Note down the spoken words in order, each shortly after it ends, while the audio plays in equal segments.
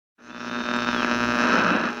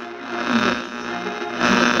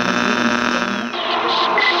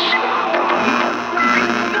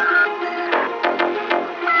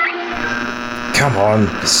on,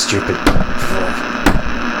 you stupid...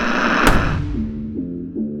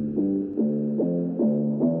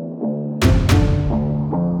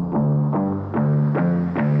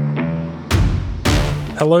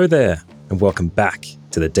 Hello there, and welcome back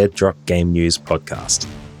to the Dead Drop Game News podcast.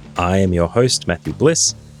 I am your host, Matthew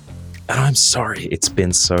Bliss, and I'm sorry it's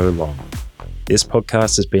been so long. This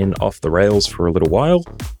podcast has been off the rails for a little while.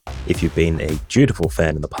 If you've been a dutiful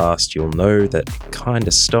fan in the past, you'll know that it kind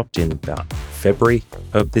of stopped in about February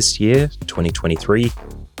of this year, 2023,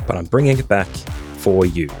 but I'm bringing it back for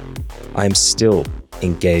you. I'm still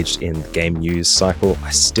engaged in the game news cycle.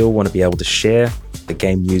 I still want to be able to share the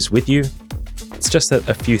game news with you. It's just that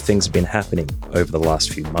a few things have been happening over the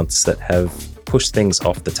last few months that have pushed things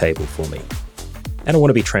off the table for me. And I want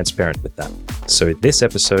to be transparent with that. So this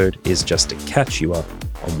episode is just to catch you up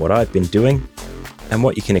on what I've been doing and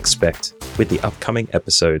what you can expect with the upcoming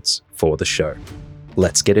episodes for the show.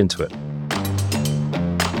 Let's get into it.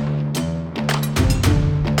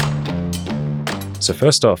 So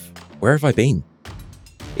first off, where have I been?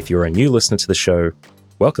 If you're a new listener to the show,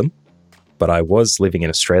 welcome. But I was living in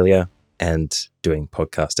Australia and doing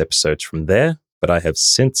podcast episodes from there, but I have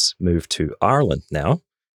since moved to Ireland now,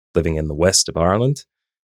 living in the west of Ireland,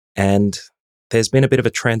 and there's been a bit of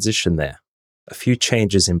a transition there. A few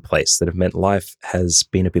changes in place that have meant life has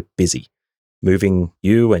been a bit busy. Moving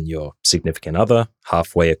you and your significant other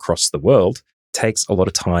halfway across the world takes a lot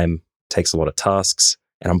of time, takes a lot of tasks,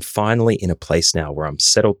 and I'm finally in a place now where I'm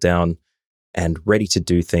settled down and ready to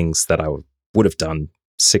do things that I would have done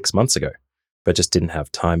 6 months ago, but just didn't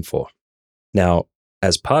have time for. Now,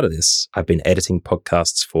 as part of this, I've been editing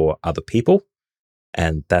podcasts for other people,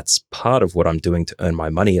 and that's part of what I'm doing to earn my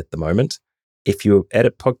money at the moment. If you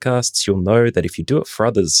edit podcasts, you'll know that if you do it for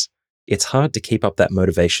others, it's hard to keep up that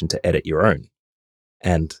motivation to edit your own.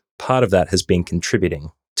 And part of that has been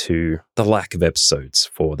contributing to the lack of episodes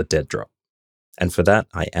for the Dead Drop. And for that,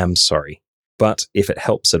 I am sorry. But if it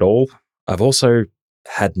helps at all, I've also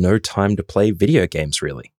had no time to play video games,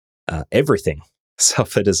 really. Everything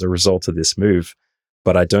suffered as a result of this move,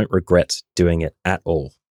 but I don't regret doing it at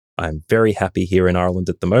all. I'm very happy here in Ireland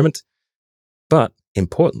at the moment, but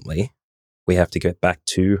importantly, we have to get back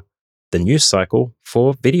to the news cycle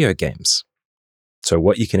for video games. So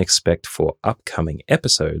what you can expect for upcoming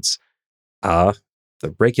episodes are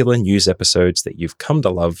the regular news episodes that you've come to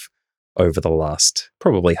love over the last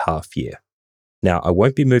probably half year. Now, I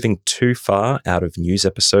won't be moving too far out of news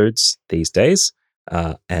episodes these days,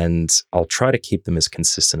 and I'll try to keep them as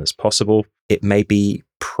consistent as possible. It may be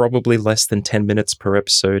probably less than 10 minutes per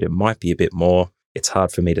episode. It might be a bit more. It's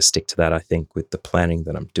hard for me to stick to that, I think, with the planning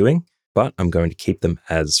that I'm doing, but I'm going to keep them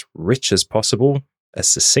as rich as possible, as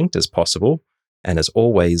succinct as possible, and as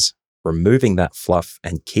always, removing that fluff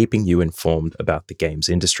and keeping you informed about the games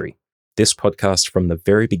industry. This podcast from the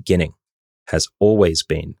very beginning has always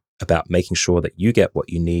been about making sure that you get what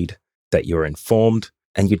you need, that you're informed,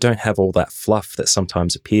 and you don't have all that fluff that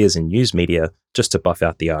sometimes appears in news media just to buff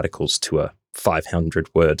out the articles to a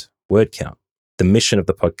 500-word word count. The mission of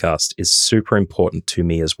the podcast is super important to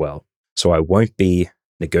me as well. So I won't be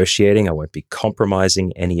negotiating, I won't be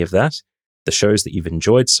compromising any of that. The shows that you've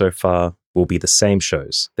enjoyed so far will be the same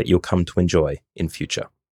shows that you'll come to enjoy in future.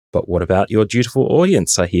 But what about your dutiful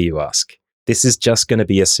audience, I hear you ask? This is just going to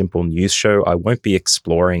be a simple news show. I won't be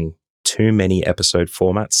exploring too many episode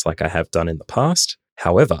formats like I have done in the past.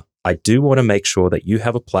 However, I do want to make sure that you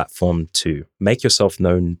have a platform to make yourself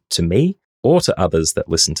known to me or to others that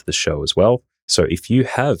listen to the show as well. So if you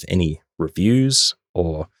have any reviews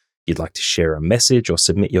or you'd like to share a message or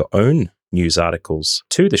submit your own news articles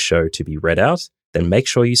to the show to be read out, then make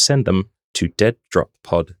sure you send them to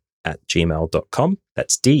deaddroppod@gmail.com.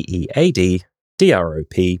 That's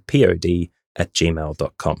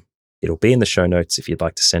deaddroppod@gmail.com. It'll be in the show notes if you'd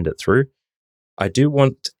like to send it through. I do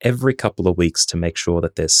want every couple of weeks to make sure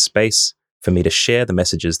that there's space for me to share the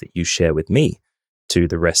messages that you share with me to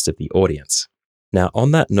the rest of the audience. Now,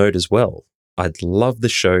 on that note as well, I'd love the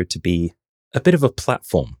show to be a bit of a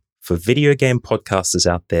platform for video game podcasters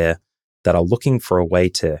out there that are looking for a way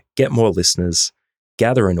to get more listeners,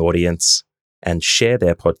 gather an audience, and share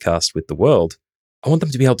their podcast with the world. I want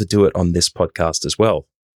them to be able to do it on this podcast as well.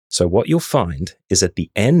 So what you'll find is at the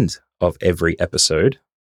end of every episode,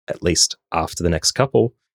 at least after the next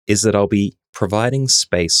couple, is that I'll be providing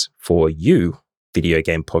space for you, video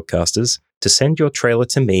game podcasters, to send your trailer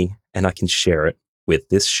to me and I can share it with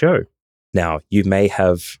this show. Now, you may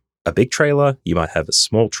have a big trailer, you might have a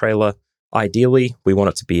small trailer. Ideally, we want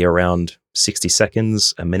it to be around 60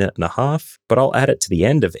 seconds, a minute and a half, but I'll add it to the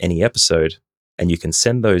end of any episode and you can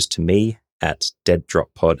send those to me at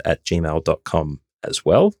deaddroppod@gmail.com as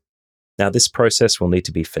well. Now, this process will need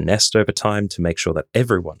to be finessed over time to make sure that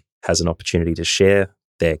everyone has an opportunity to share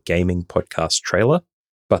their gaming podcast trailer.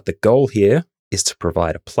 But the goal here is to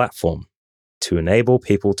provide a platform to enable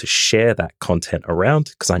people to share that content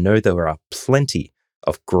around, because I know there are plenty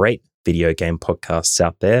of great video game podcasts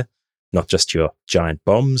out there, not just your giant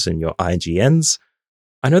bombs and your IGNs.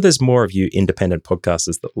 I know there's more of you independent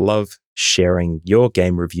podcasters that love sharing your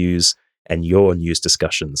game reviews and your news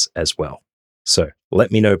discussions as well. So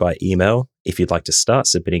let me know by email if you'd like to start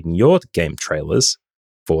submitting your game trailers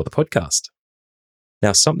for the podcast.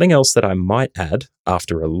 Now, something else that I might add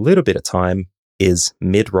after a little bit of time is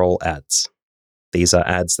mid-roll ads. These are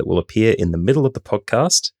ads that will appear in the middle of the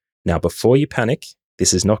podcast. Now, before you panic,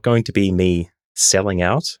 this is not going to be me selling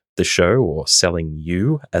out the show or selling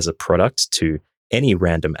you as a product to any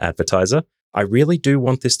random advertiser. I really do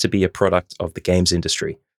want this to be a product of the games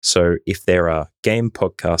industry. So if there are game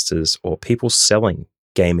podcasters or people selling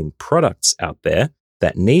gaming products out there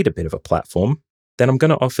that need a bit of a platform, then I'm going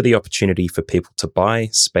to offer the opportunity for people to buy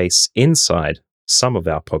space inside some of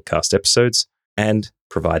our podcast episodes and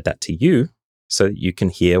provide that to you so that you can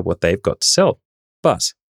hear what they've got to sell.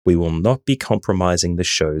 But we will not be compromising the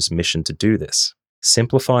show's mission to do this.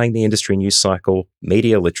 Simplifying the industry news cycle,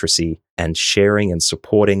 media literacy, and sharing and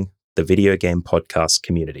supporting the video game podcast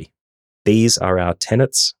community. These are our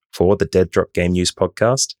tenets for the Dead Drop Game News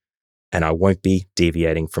podcast, and I won't be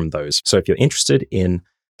deviating from those. So if you're interested in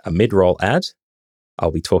a mid-roll ad,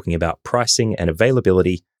 I'll be talking about pricing and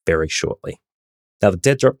availability very shortly. Now, the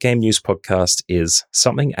Dead Drop Game News podcast is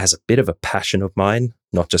something as a bit of a passion of mine,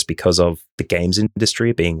 not just because of the games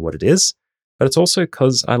industry being what it is, but it's also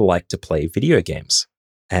because I like to play video games.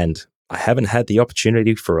 And I haven't had the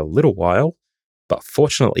opportunity for a little while, but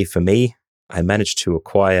fortunately for me, I managed to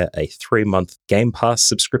acquire a 3-month Game Pass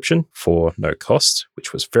subscription for no cost,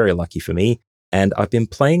 which was very lucky for me. And I've been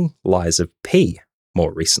playing Lies of P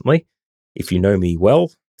more recently. If you know me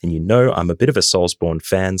well, then you know I'm a bit of a Soulsborne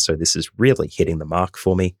fan, so this is really hitting the mark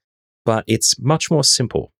for me. But it's much more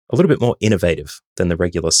simple, a little bit more innovative than the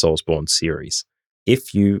regular Soulsborne series.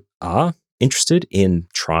 If you are interested in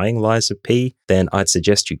trying Lies of P, then I'd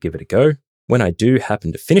suggest you give it a go. When I do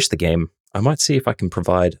happen to finish the game, I might see if I can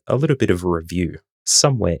provide a little bit of a review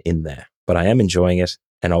somewhere in there. But I am enjoying it,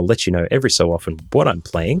 and I'll let you know every so often what I'm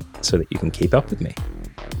playing so that you can keep up with me.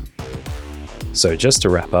 So just to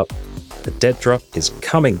wrap up, the Dead Drop is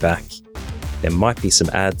coming back. There might be some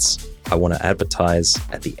ads. I want to advertise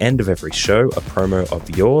at the end of every show a promo of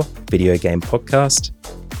your video game podcast,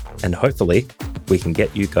 and hopefully we can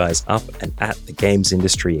get you guys up and at the games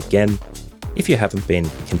industry again if you haven't been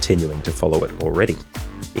continuing to follow it already.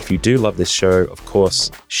 If you do love this show, of course,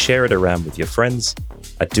 share it around with your friends.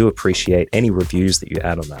 I do appreciate any reviews that you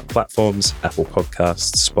add on our platforms, Apple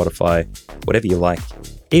Podcasts, Spotify, whatever you like.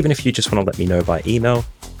 Even if you just want to let me know by email,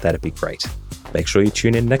 that'd be great. Make sure you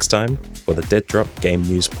tune in next time for the Dead Drop Game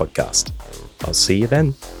News podcast. I'll see you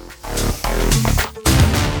then.